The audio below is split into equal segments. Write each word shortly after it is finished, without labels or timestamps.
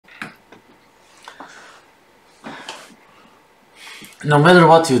no matter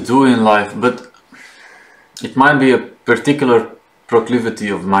what you do in life, but it might be a particular proclivity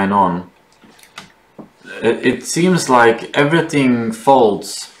of mine on. It seems like everything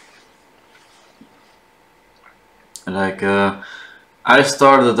folds. Like I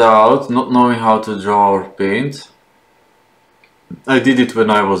started out not knowing how to draw or paint. I did it when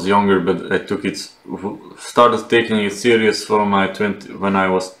I was younger, but I started taking it serious for when I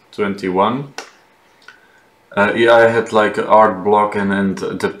was 21. Yeah, I had like art block and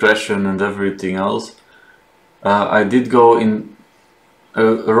depression and everything else. I did go in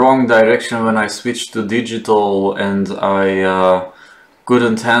a wrong direction when I switched to digital, and I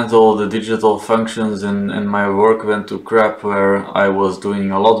couldn't handle the digital functions, and my work went to crap where I was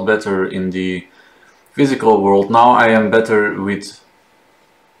doing a lot better in the physical world. Now I am better with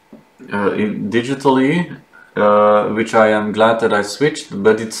digitally, which I am glad that I switched,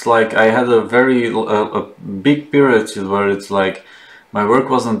 but it's like I had a big period where it's like my work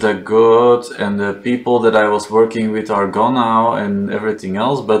wasn't that good and the people that I was working with are gone now and everything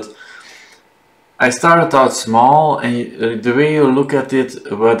else. But I started out small, and the way you look at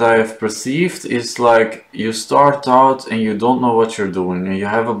it, what I have perceived is like you start out and you don't know what you're doing, and you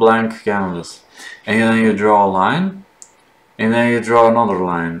have a blank canvas, and then you draw a line, and then you draw another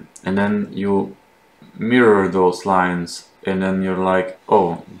line, and then you mirror those lines, and then you're like,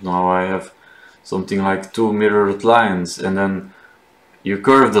 oh, now I have something like two mirrored lines, and then you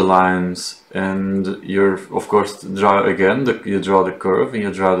curve the lines, and you're of course draw again, you draw the curve, and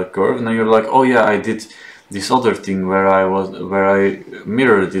you draw the curve, and then you're like, oh yeah, I did this other thing where I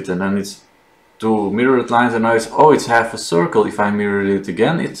mirrored it, and then it's two mirrored lines, and now it's half a circle. If I mirror it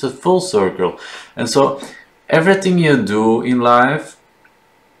again, it's a full circle. And so everything you do in life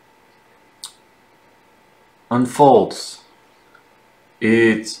unfolds.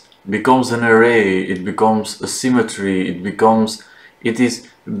 It becomes an array, it becomes a symmetry, it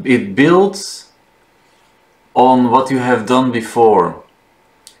builds on what you have done before.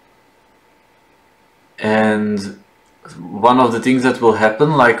 And one of the things that will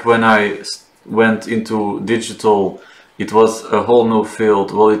happen, like when I went into digital, it was a whole new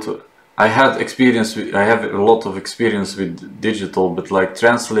field. Well, I have a lot of experience with digital, but like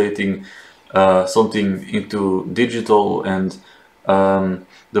translating something into digital, and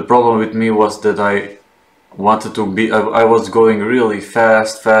the problem with me was that I wanted to be, I was going really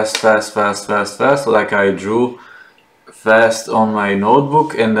fast, like I drew fast on my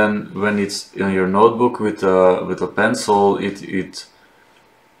notebook, and then when it's in your notebook with a pencil, it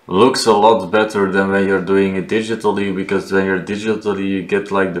looks a lot better than when you're doing it digitally, because when you're digitally you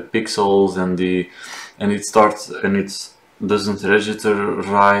get like the pixels and it doesn't register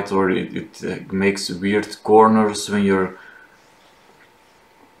right, or it makes weird corners when you're.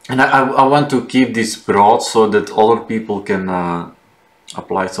 And I want to keep this broad so that other people can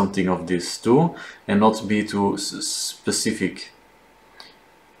apply something of this too, and not be too specific.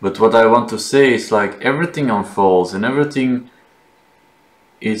 But what I want to say is like everything unfolds, and everything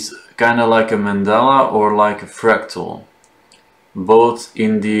is kind of like a mandala or like a fractal, both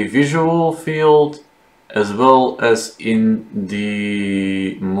in the visual field as well as in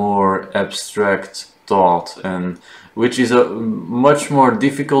the more abstract thought, and which is a much more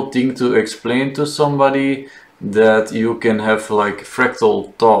difficult thing to explain to somebody, that you can have like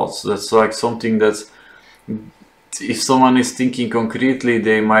fractal thoughts. That's like something that's, if someone is thinking concretely,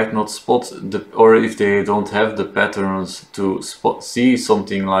 they might not spot or if they don't have the patterns to see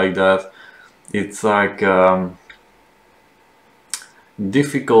something like that, it's like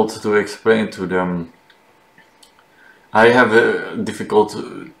difficult to explain to them. I have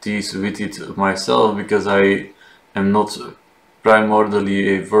difficulties with it myself, because I am not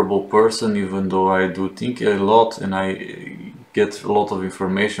primarily a verbal person, even though I do think a lot and I get a lot of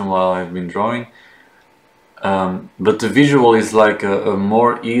information while I've been drawing. But the visual is like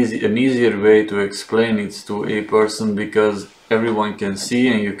an easier way to explain it to a person, because everyone can see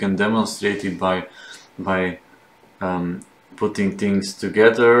and you can demonstrate it by putting things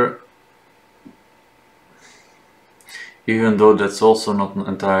together. Even though that's also not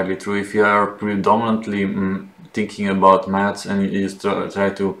entirely true. If you are predominantly thinking about maths and you just try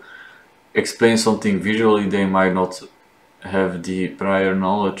to explain something visually, they might not have the prior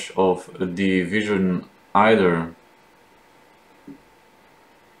knowledge of the vision either.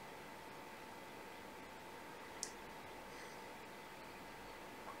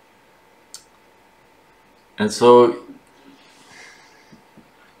 And so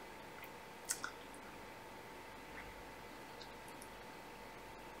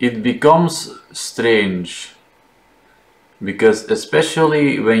it becomes strange, because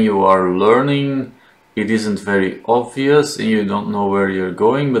especially when you are learning it isn't very obvious and you don't know where you're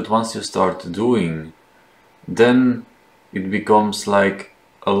going, but once you start doing, then it becomes like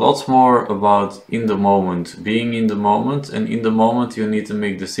a lot more about in the moment, being in the moment, and in the moment you need to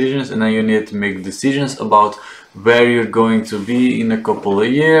make decisions, and then you need to make decisions about where you're going to be in a couple of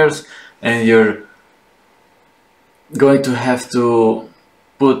years, and you're going to have to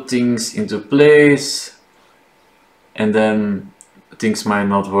put things into place, and then things might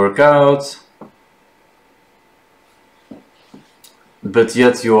not work out, but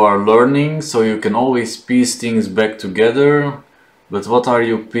yet you are learning, so you can always piece things back together. But what are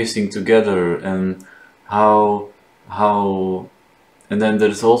you piecing together, and how and then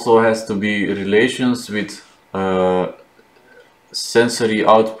there's also has to be relations with sensory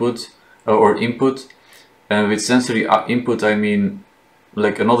output or input. And with sensory input I mean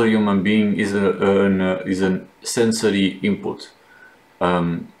like another human being is a sensory input,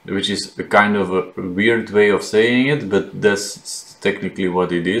 which is a kind of a weird way of saying it, but that's technically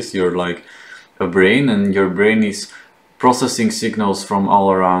what it is. You're like a brain, and your brain is processing signals from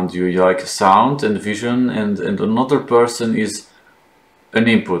all around you, like sound and vision, and another person is an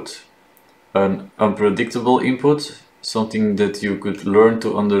input, an unpredictable input, something that you could learn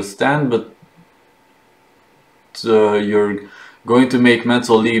to understand, but you're going to make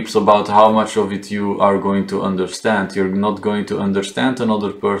mental leaps about how much of it you are going to understand. You're not going to understand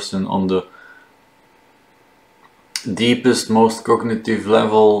another person on the deepest, most cognitive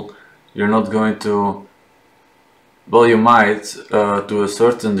level. You're not going to, well, you might to a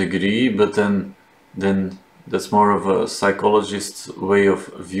certain degree, but then that's more of a psychologist's way of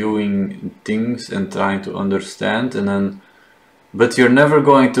viewing things and trying to understand. And then, but you're never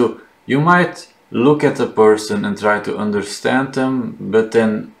going to, you might look at a person and try to understand them, but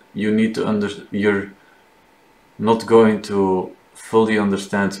then you need to you're not going to fully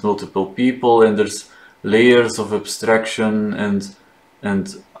understand multiple people, and there's layers of abstraction, and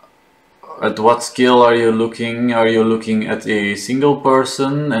at what scale are you looking? Are you looking at a single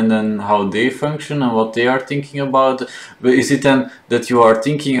person and then how they function and what they are thinking about? But is it then that you are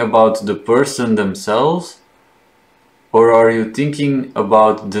thinking about the person themselves? Or are you thinking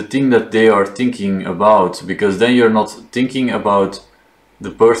about the thing that they are thinking about? Because then you're not thinking about the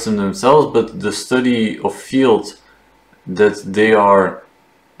person themselves, but the study of field that they are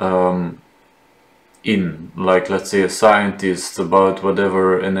in. Like, let's say a scientist about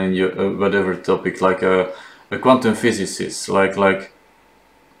whatever, and then you whatever topic, like a quantum physicist. Like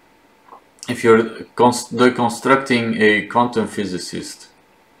if you're deconstructing a quantum physicist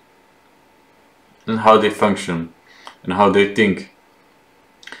and how they function and how they think,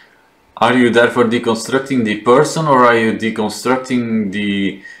 are you therefore deconstructing the person, or are you deconstructing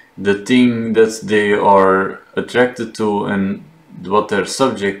the thing that they are attracted to and what their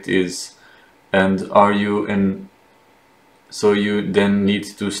subject is? And are you, and so you then need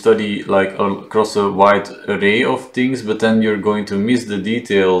to study like across a wide array of things, but then you're going to miss the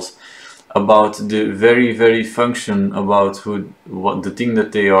details about the very function, about what the thing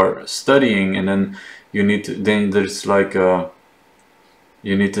that they are studying. And then you need to, then there's like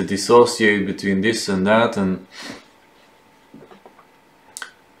you need to dissociate between this and that, and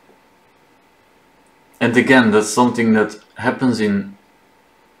again, that's something that happens in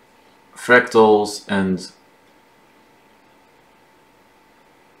fractals and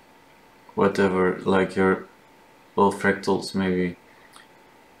whatever, like your, well, fractals, maybe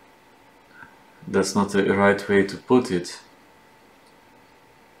that's not the right way to put it.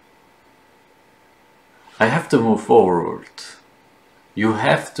 I have to move forward. You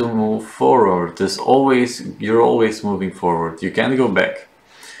have to move forward. There's always, you're always moving forward. You can't go back.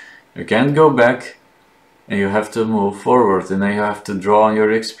 You can't go back, and you have to move forward, and then you have to draw on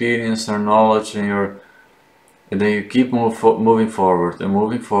your experience or knowledge, and then you keep moving forward and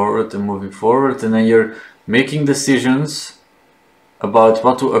moving forward and moving forward, and then you're making decisions about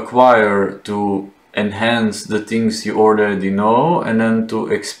what to acquire to enhance the things you already know, and then to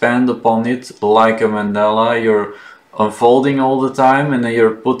expand upon it like a mandala. You're unfolding all the time, and then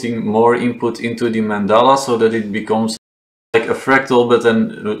you're putting more input into the mandala so that it becomes like a fractal, but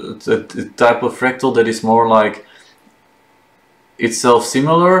then a type of fractal that is more like itself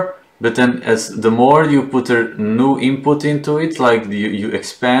similar. But then as the more you put a new input into it, like you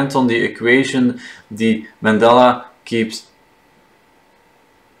expand on the equation, the mandala keeps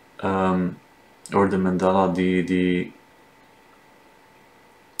or the mandala, the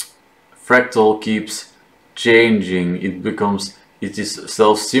fractal keeps changing. It is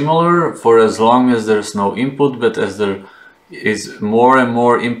self-similar for as long as there's no input, but as there is more and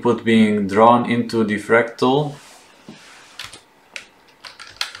more input being drawn into the fractal,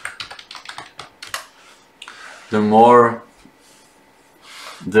 the more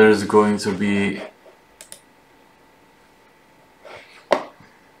there's going to be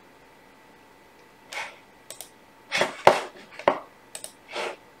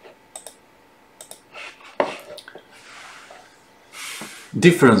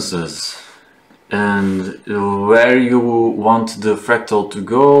differences. And where you want the fractal to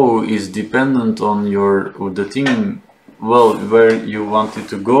go is dependent on the thing. Well, where you want it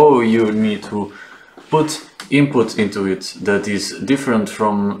to go, you need to put input into it that is different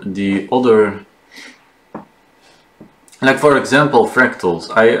from the other. Like for example, fractals.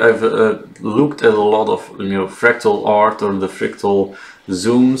 I've looked at a lot of fractal art or the fractal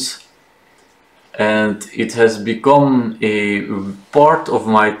zooms, and it has become a part of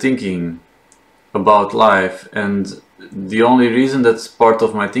my thinking about life. And the only reason that's part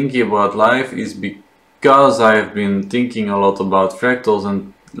of my thinking about life is because I've been thinking a lot about fractals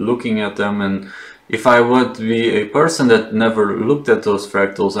and looking at them. And if I would be a person that never looked at those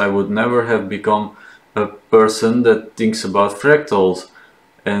fractals, I would never have become a person that thinks about fractals.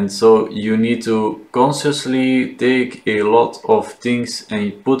 And so you need to consciously take a lot of things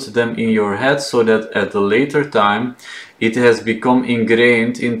and put them in your head, so that at a later time it has become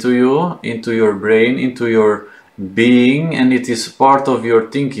ingrained into you, into your brain, into your being, and it is part of your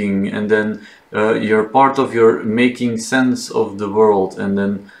thinking. And then you're part of your making sense of the world, and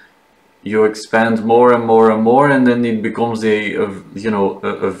then you expand more and more and more, and then it becomes a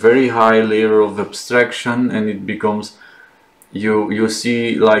very high layer of abstraction, and it becomes you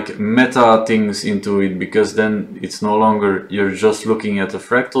see like meta things into it, because then it's no longer you're just looking at a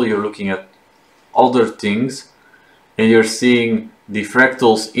fractal, you're looking at other things, and you're seeing the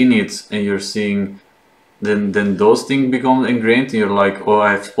fractals in it, and you're seeing then those things become ingrained, and you're like, oh,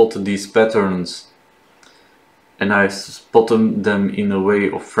 I've spotted these patterns, and I've spotted them in a way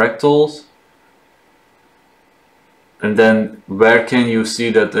of fractals. And then where can you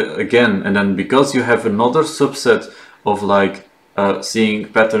see that again? And then because you have another subset of like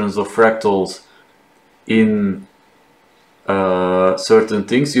seeing patterns of fractals in certain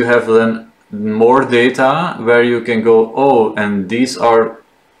things, you have then more data where you can go, oh, and this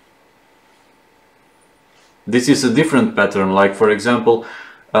is a different pattern. Like for example,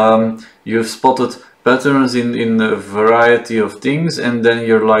 you've spotted patterns in a variety of things, and then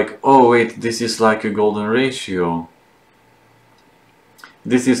you're like, oh wait, this is like a golden ratio.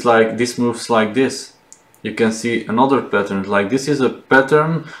 This is like, this moves like this. You can see another pattern, like this is a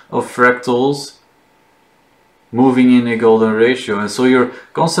pattern of fractals moving in a golden ratio. And so you're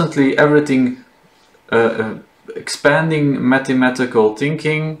constantly everything expanding mathematical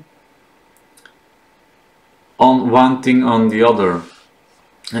thinking on one thing on the other.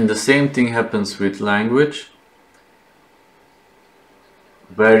 And the same thing happens with language,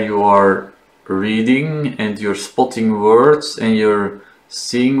 where you are reading and you're spotting words and you're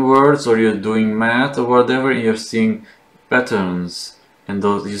seeing words, or you're doing math or whatever, and you're seeing patterns, and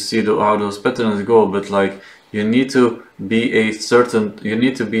those you see how those patterns go. But like you need to be you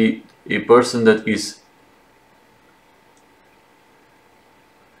need to be a person that is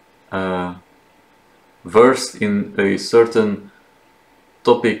versed in a certain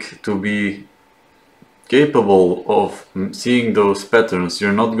topic to be capable of seeing those patterns.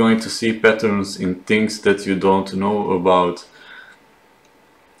 You're not going to see patterns in things that you don't know about.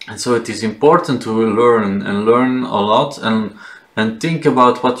 And so it is important to learn, and learn a lot, and think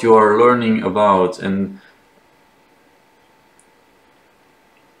about what you are learning about. And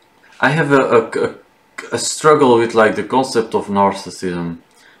I have a struggle with like the concept of narcissism,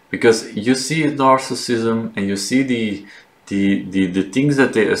 because you see narcissism and you see the things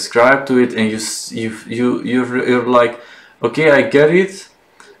that they ascribe to it, and you're like, okay, I get it,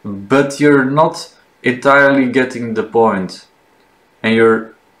 but you're not entirely getting the point, and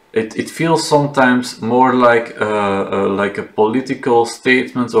it feels sometimes more like a political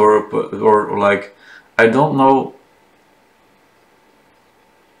statement, or like, I don't know.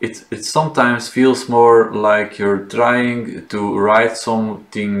 It sometimes feels more like you're trying to write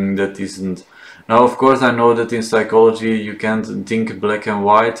something that isn't. Now, of course, I know that in psychology you can't think black and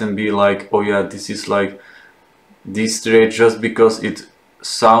white and be like, oh yeah, this is like this trait just because it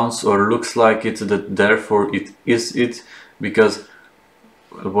sounds or looks like it, that therefore it is it. Because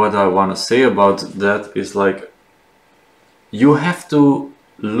what I want to say about that is like, you have to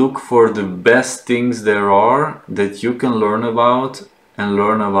look for the best things there are that you can learn about, and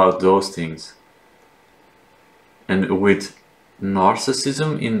learn about those things. And with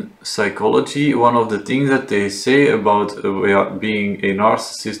narcissism in psychology, one of the things that they say about being a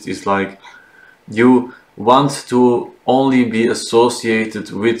narcissist is like, you want to only be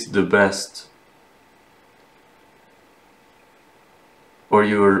associated with the best. or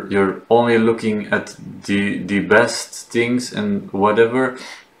you're only looking at the best things and whatever,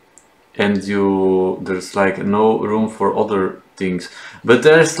 and there's like no room for other things. But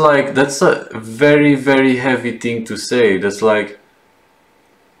there's like, that's a very, very heavy thing to say. That's like,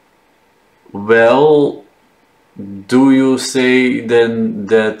 well, do you say then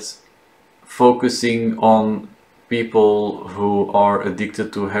that focusing on people who are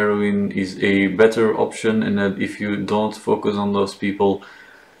addicted to heroin is a better option, and that if you don't focus on those people,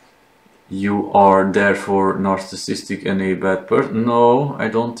 you are therefore narcissistic and a bad person? No, I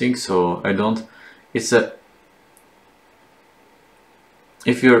don't think so. I don't. It's a.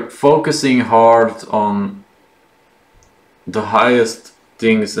 If you're focusing hard on the highest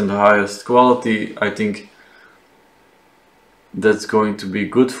things and the highest quality, I think that's going to be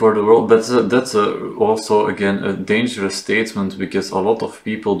good for the world. But that's also again a dangerous statement, because a lot of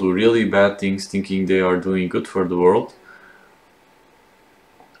people do really bad things thinking they are doing good for the world.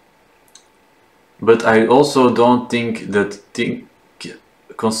 But I also don't think that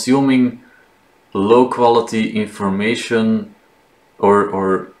consuming low quality information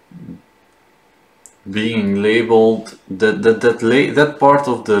or being labeled, that part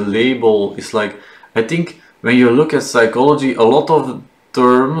of the label is like, I think when you look at psychology, a lot of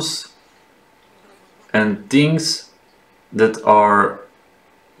terms and things that are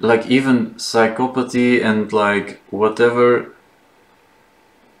like even psychopathy and like whatever,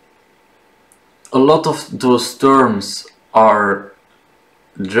 a lot of those terms are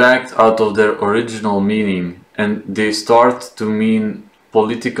dragged out of their original meaning, and they start to mean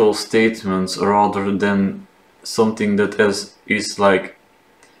political statements rather than something that is like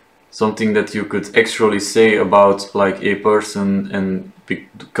something that you could actually say about like a person, and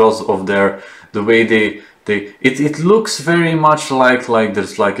because of the way it looks very much like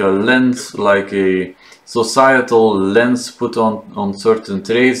there's like a lens, like a societal lens put on certain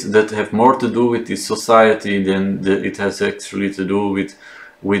traits that have more to do with the society than it has actually to do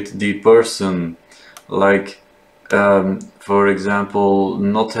with the person. Like for example,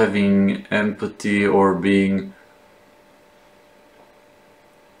 not having empathy or being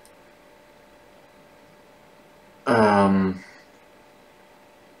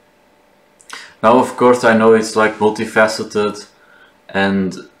now of course I know it's like multifaceted,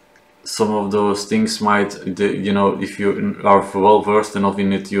 and some of those things might, you know, if you are well versed enough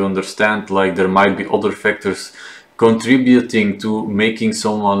in it, you understand like there might be other factors contributing to making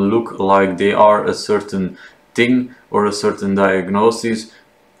someone look like they are a certain thing or a certain diagnosis,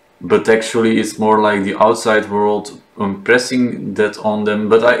 but actually it's more like the outside world impressing that on them.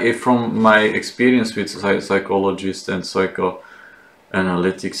 But from my experience with psychologists and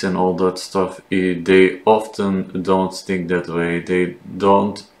psychoanalytics and all that stuff, they often don't think that way. They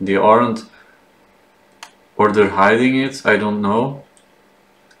aren't, or they're hiding it, I don't know.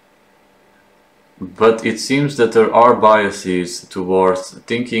 But it seems that there are biases towards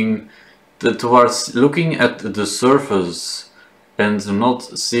thinking, towards looking at the surface and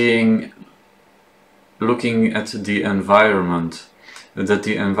not looking at the environment, that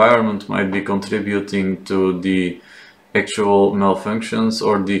the environment might be contributing to the actual malfunctions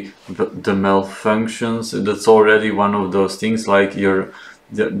or the malfunctions. That's already one of those things, like a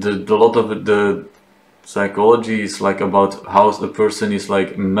lot of the psychology is like about how a person is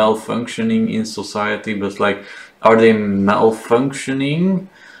like malfunctioning in society, but like, are they malfunctioning,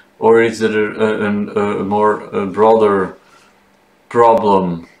 or is it a more broader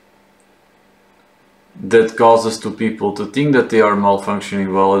problem that causes to people to think that they are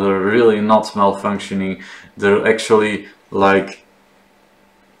malfunctioning? Well, they're really not malfunctioning. They're actually like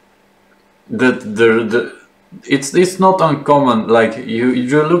that. It's not uncommon. Like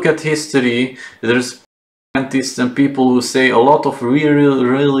you look at history, there's scientists and people who say a lot of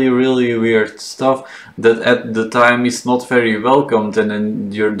really weird stuff that at the time is not very welcomed, and then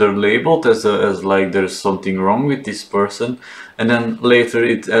they're labeled as like there's something wrong with this person, and then later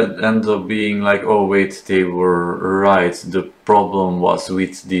it ends up being like, oh wait, they were right, the problem was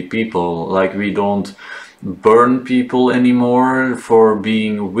with the people. Like, we don't burn people anymore for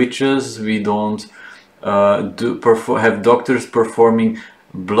being witches, we don't have doctors performing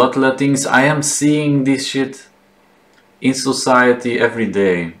bloodlettings. I am seeing this shit in society every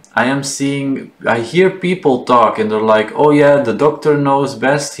day. I hear people talk and they're like, oh yeah, the doctor knows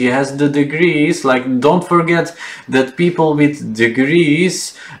best, he has the degrees. Like, don't forget that people with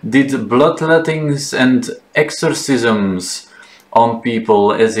degrees did bloodlettings and exorcisms on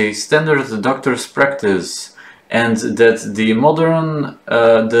people as a standard doctor's practice. and that the modern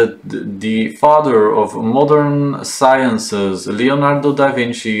the father of modern sciences, Leonardo da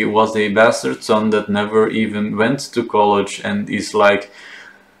Vinci, was a bastard son that never even went to college and is like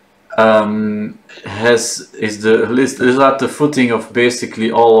is at the footing of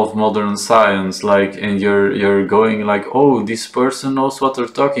basically all of modern science, like, and you're going like, oh, this person knows what they're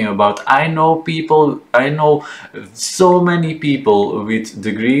talking about. I know so many people with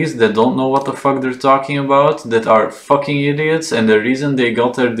degrees that don't know what the fuck they're talking about, that are fucking idiots, and the reason they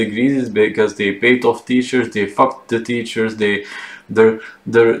got their degrees is because they paid off teachers, they fucked the teachers, they did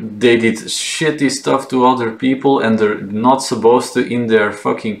shitty stuff to other people, and they're not supposed to in their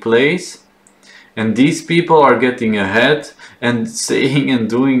fucking place. And these people are getting ahead and saying and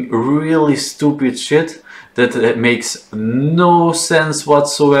doing really stupid shit that makes no sense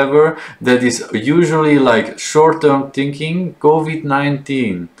whatsoever, that is usually like short-term thinking.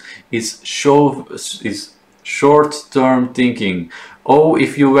 COVID-19 is short-term thinking. Oh,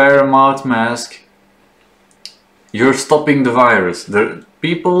 if you wear a mouth mask, you're stopping the virus. The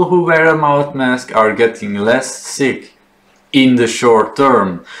people who wear a mouth mask are getting less sick in the short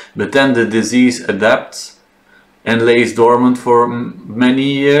term, but then the disease adapts and lays dormant for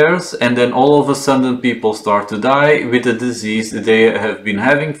many years, and then all of a sudden people start to die with a disease that they have been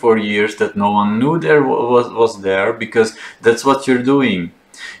having for years that no one knew there was there, because that's what you're doing.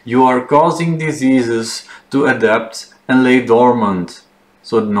 You are causing diseases to adapt and lay dormant,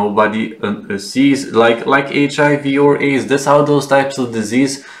 so nobody sees, like HIV or AIDS. That's how those types of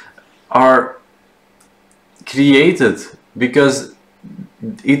disease are created, because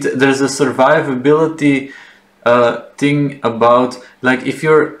there's a survivability thing about, like, if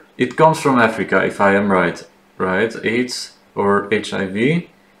you're, it comes from Africa, if I am right, AIDS or HIV,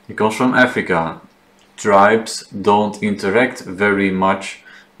 it comes from Africa. Tribes don't interact very much,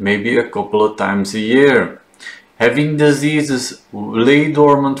 maybe a couple of times a year. Having diseases lay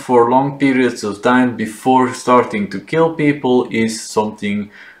dormant for long periods of time before starting to kill people is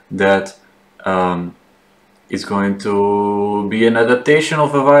something that is going to be an adaptation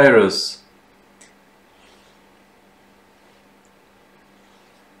of a virus.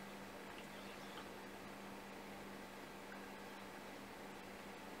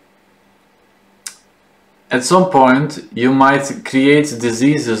 At some point, you might create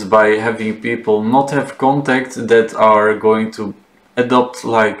diseases by having people not have contact that are going to adopt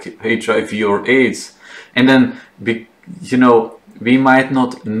like HIV or AIDS. And then, you know, we might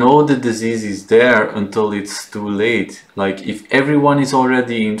not know the disease is there until it's too late. Like, if everyone is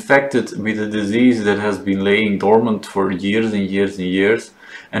already infected with a disease that has been laying dormant for years and years and years,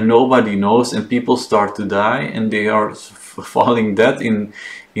 and nobody knows, and people start to die, and they are falling dead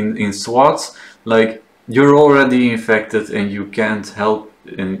in swaths, like, you're already infected and you can't help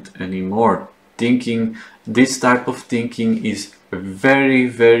it anymore. Thinking, this type of thinking is very,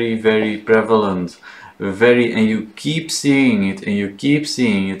 very, very prevalent. And you keep seeing it and you keep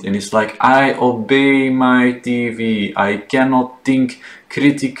seeing it, and it's like, I obey my TV. I cannot think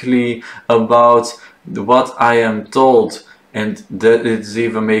critically about what I am told. And that is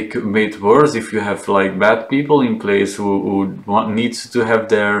even made worse if you have like bad people in place who needs to have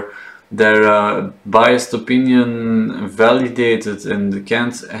their biased opinion validated and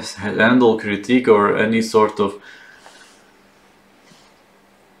can't handle critique or any sort of.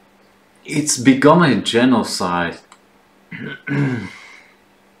 It's become a genocide.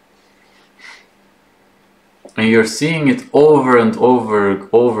 And you're seeing it over and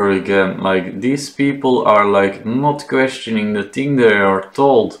over again. Like, these people are like not questioning the thing they are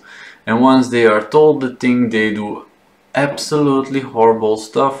told, and once they are told the thing, they do absolutely horrible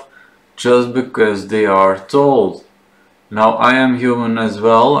stuff just because they are told. Now, I am human as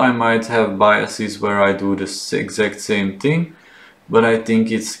well. I might have biases where I do the exact same thing, but I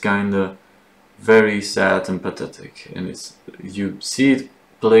think it's kinda very sad and pathetic, and you see it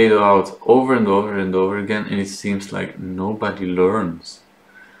played out over and over and over again, and it seems like nobody learns.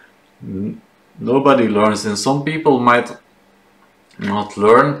 Nobody learns, and some people might not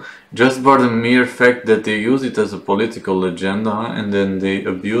learn just for the mere fact that they use it as a political agenda, and then they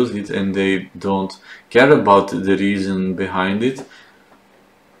abuse it and they don't care about the reason behind it.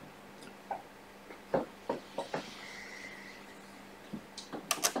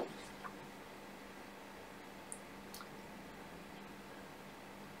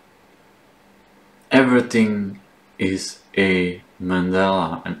 Everything is a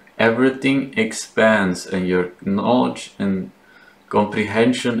mandala, and everything expands, and your knowledge and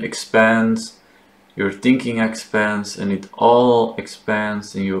comprehension expands, your thinking expands, and it all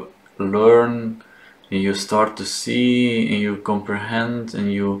expands, and you learn, and you start to see, and you comprehend,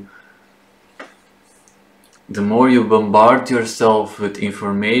 and you the more you bombard yourself with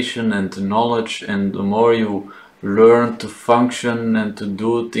information and knowledge, and the more you learn to function and to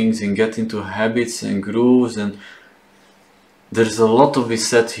do things and get into habits and grooves, and there's a lot to be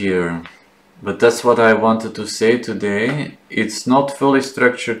said here. But that's what I wanted to say today. It's not fully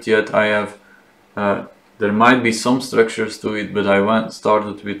structured yet. I have there might be some structures to it, but I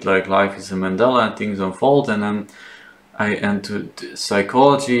started with like life is a mandala and things unfold, and then I entered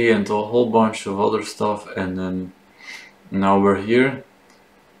psychology and a whole bunch of other stuff, and then now we're here,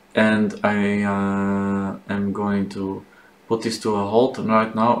 and I am going to put this to a halt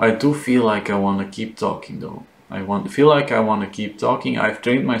right now. I do feel like I want to keep talking though. Feel like I want to keep talking. I've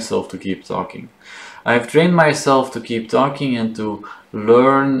trained myself to keep talking. I've trained myself to keep talking and to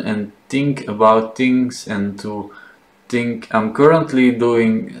learn and think about things and to think. I'm currently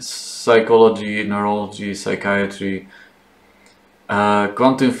doing psychology, neurology, psychiatry,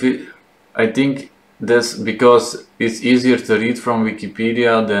 I think that's because it's easier to read from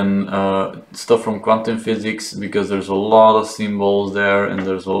Wikipedia than stuff from quantum physics, because there's a lot of symbols there and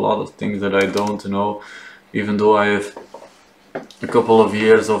there's a lot of things that I don't know, even though I have a couple of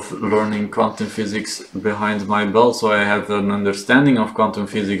years of learning quantum physics behind my belt, so I have an understanding of quantum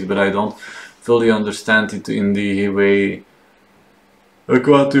physics, but I don't fully understand it in the way a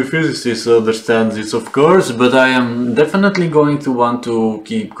quantum physicist understands it, of course, but I am definitely going to want to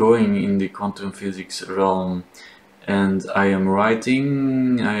keep going in the quantum physics realm. And I am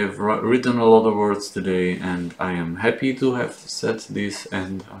writing, I have written a lot of words today, and I am happy to have said this,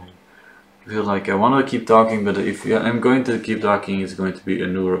 and I feel like I want to keep talking, but if I'm going to keep talking, it's going to be a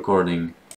new recording.